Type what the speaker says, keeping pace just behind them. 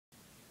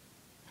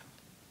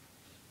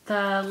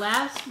The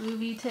last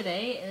movie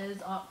today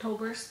is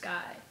October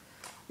Sky,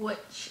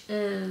 which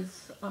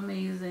is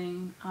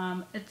amazing.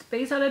 It's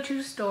based on a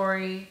true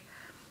story,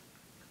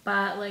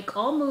 but like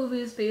all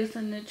movies based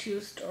on a true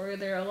story,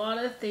 there are a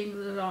lot of things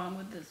wrong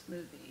with this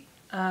movie.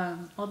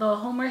 Although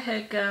Homer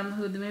Hickam,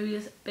 who the movie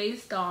is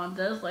based on,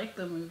 does like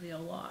the movie a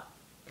lot.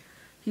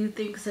 He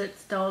thinks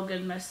it's still a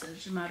good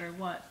message no matter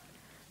what.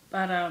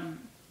 But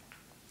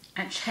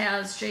it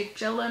has Jake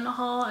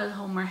Gyllenhaal as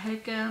Homer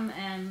Hickam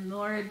and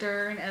Laura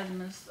Dern as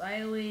Miss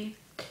Riley,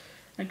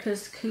 and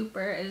Chris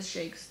Cooper as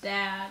Jake's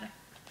dad.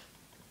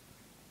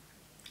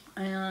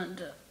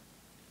 And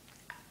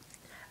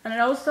it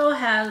also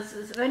has,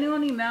 if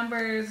anyone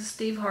remembers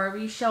Steve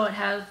Harvey's show, it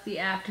has the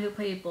actor who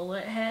played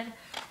Bullethead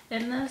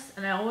in this,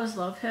 and I always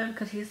love him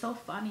because he's so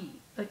funny.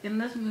 Like in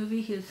this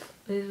movie, he's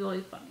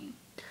really funny.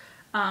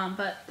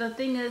 But the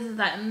thing is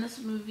that in this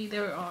movie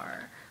there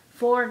are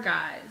 4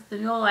 guys.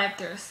 In real life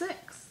there are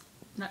 6,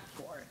 not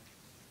 4.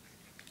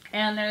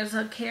 And there's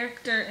a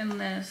character in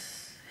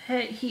this,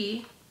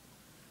 the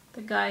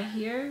guy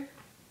here,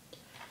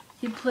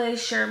 he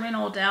plays Sherman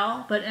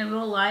Odell, but in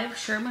real life,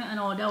 Sherman and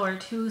Odell are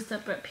 2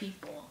 separate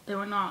people. They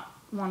were not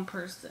one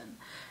person.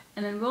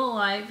 And in real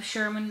life,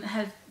 Sherman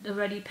had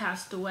already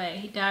passed away.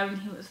 He died when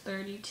he was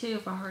 32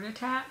 of a heart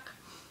attack.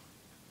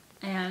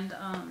 And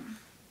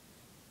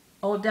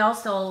Odell's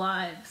still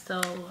alive,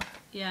 so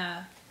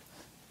yeah.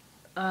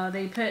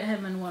 They put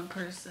him in one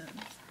person.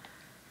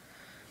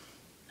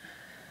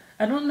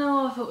 I don't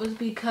know if it was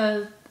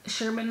because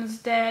Sherman's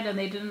dead and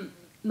they didn't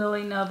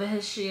really know the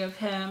history of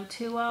him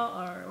too well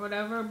or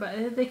whatever,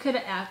 but they could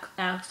have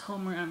asked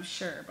Homer, I'm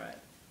sure, but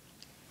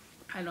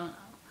I don't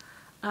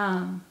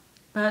know.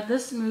 But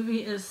this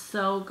movie is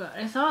so good.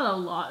 I saw it a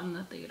lot in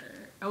the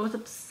theater. I was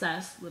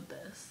obsessed with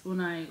this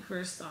when I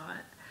first saw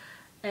it.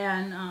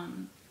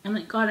 And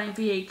it got on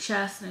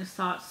VHS and I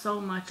saw it so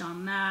much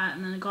on that,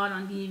 and then it got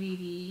on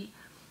DVD.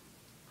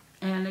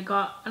 And I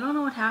don't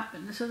know what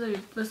happened. This was a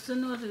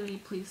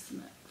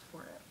replacement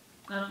for it.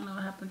 I don't know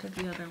what happened to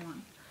the other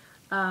one.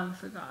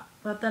 Forgot.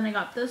 But then I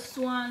got this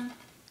one,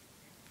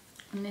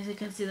 and as you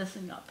can see, this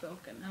thing got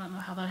broken. I don't know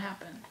how that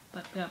happened,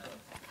 but it got broken.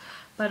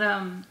 But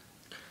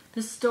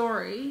this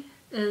story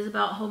is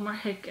about Homer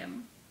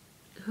Hickam,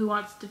 who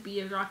wants to be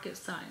a rocket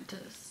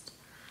scientist.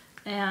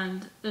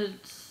 And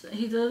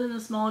he lives in a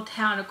small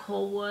town of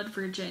Colwood,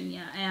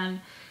 Virginia,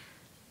 and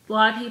a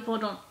lot of people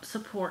don't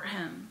support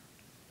him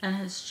and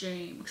his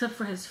dream, except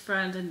for his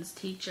friends and his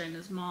teacher and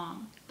his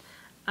mom,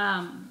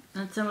 and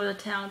some of the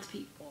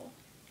townspeople.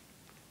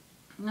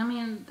 I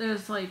mean,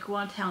 there's like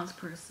one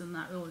townsperson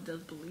that really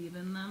does believe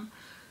in them,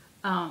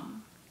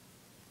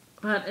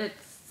 but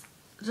it's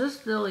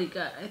just really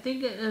good. I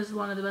think it is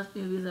one of the best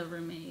movies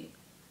ever made.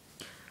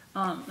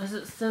 As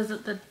it says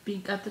at the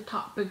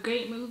top, a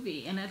great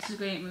movie, and it's a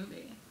great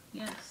movie.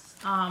 Yes.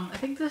 I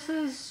think this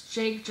is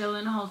Jake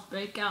Gyllenhaal's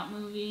breakout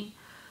movie,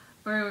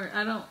 or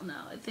I don't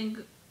know. I think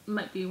it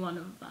might be one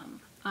of them.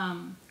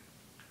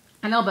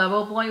 I know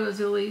Bubble Boy was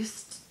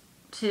released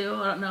too.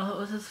 I don't know if it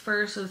was his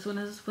first or this one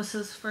was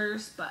his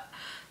first, but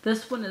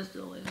this one is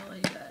really,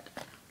 really good.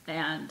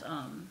 And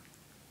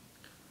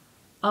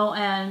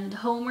and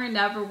Homer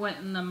never went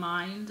in the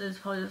mines. It's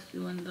probably just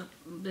doing the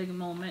big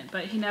moment,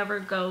 but he never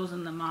goes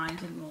in the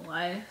mines in real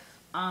life.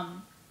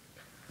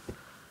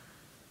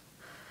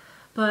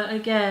 But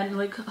again,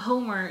 like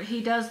Homer,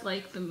 he does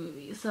like the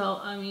movie. So,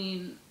 I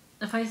mean,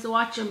 if I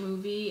watch a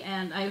movie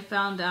and I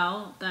found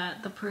out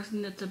that the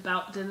person it's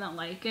about didn't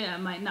like it, I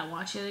might not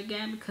watch it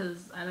again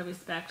because out of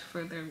respect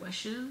for their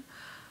wishes.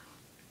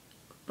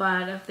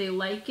 But if they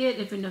like it,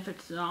 even if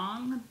it's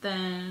wrong,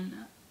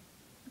 then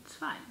it's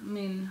fine. I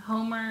mean,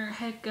 Homer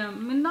Hickam, I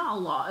mean, not a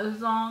lot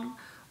is wrong,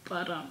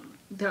 but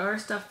there are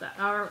stuff that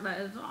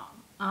is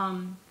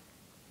wrong.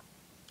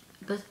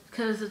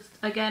 Because it's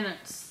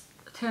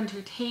to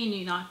entertain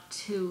you, not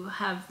to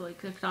have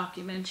like a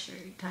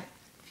documentary type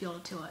feel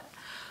to it.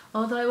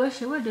 Although I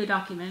wish I would do a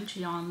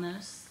documentary on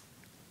this,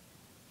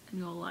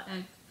 and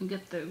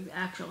get the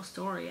actual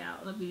story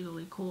out. That'd be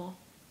really cool.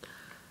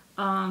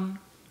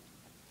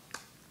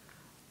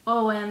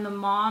 Oh, and the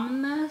mom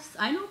in this,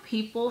 I know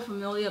people for a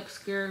really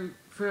obscure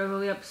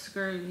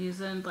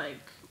reason. Like,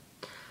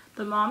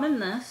 the mom in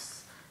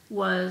this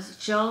was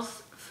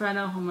Jill's friend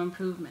of Home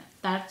Improvement.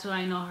 That's where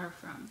I know her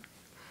from.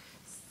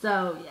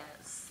 So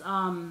yes,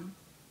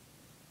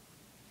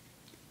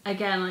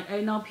 again, like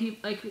I know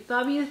people, like the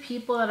obvious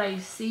people that I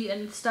see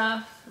and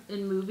stuff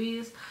in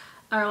movies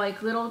are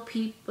like little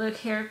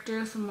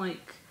characters from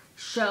like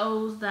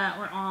shows that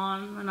were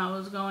on when I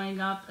was growing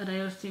up, and I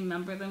just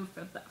remember them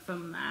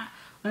from that.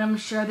 But I'm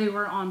sure they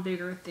were on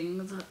bigger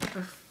things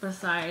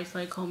besides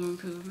like Home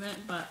Improvement,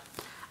 but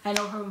I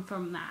know her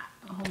from that,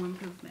 Home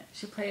Improvement.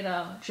 She played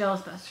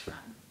Jill's best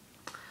friend.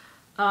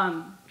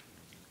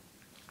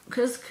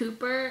 Chris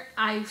Cooper,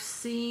 I've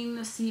seen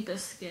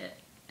Seabiscuit,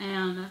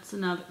 and that's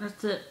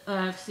it that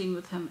I've seen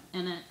with him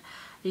in it,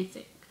 I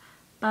think.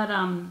 But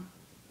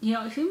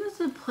he seems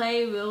to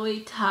play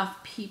really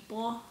tough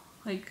people,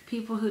 like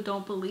people who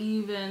don't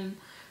believe in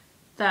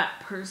that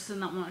person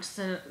that wants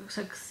to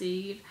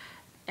succeed.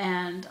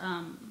 and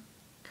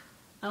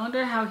I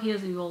wonder how he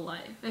is in real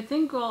life. I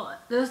think, well,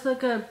 there's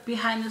like a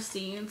behind the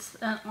scenes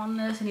on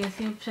this, and he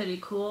seems pretty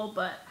cool,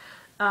 but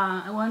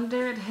I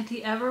wondered, had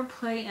he ever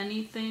played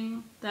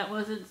anything that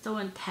wasn't so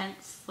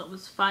intense, that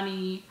was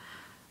funny?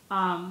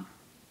 I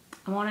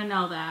want to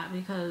know that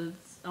because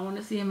I want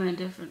to see him in a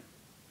different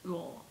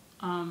role.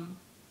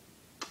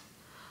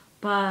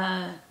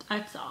 But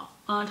that's all.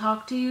 I'll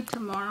talk to you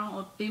tomorrow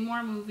with 3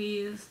 more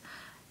movies,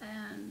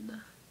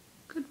 and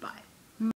goodbye.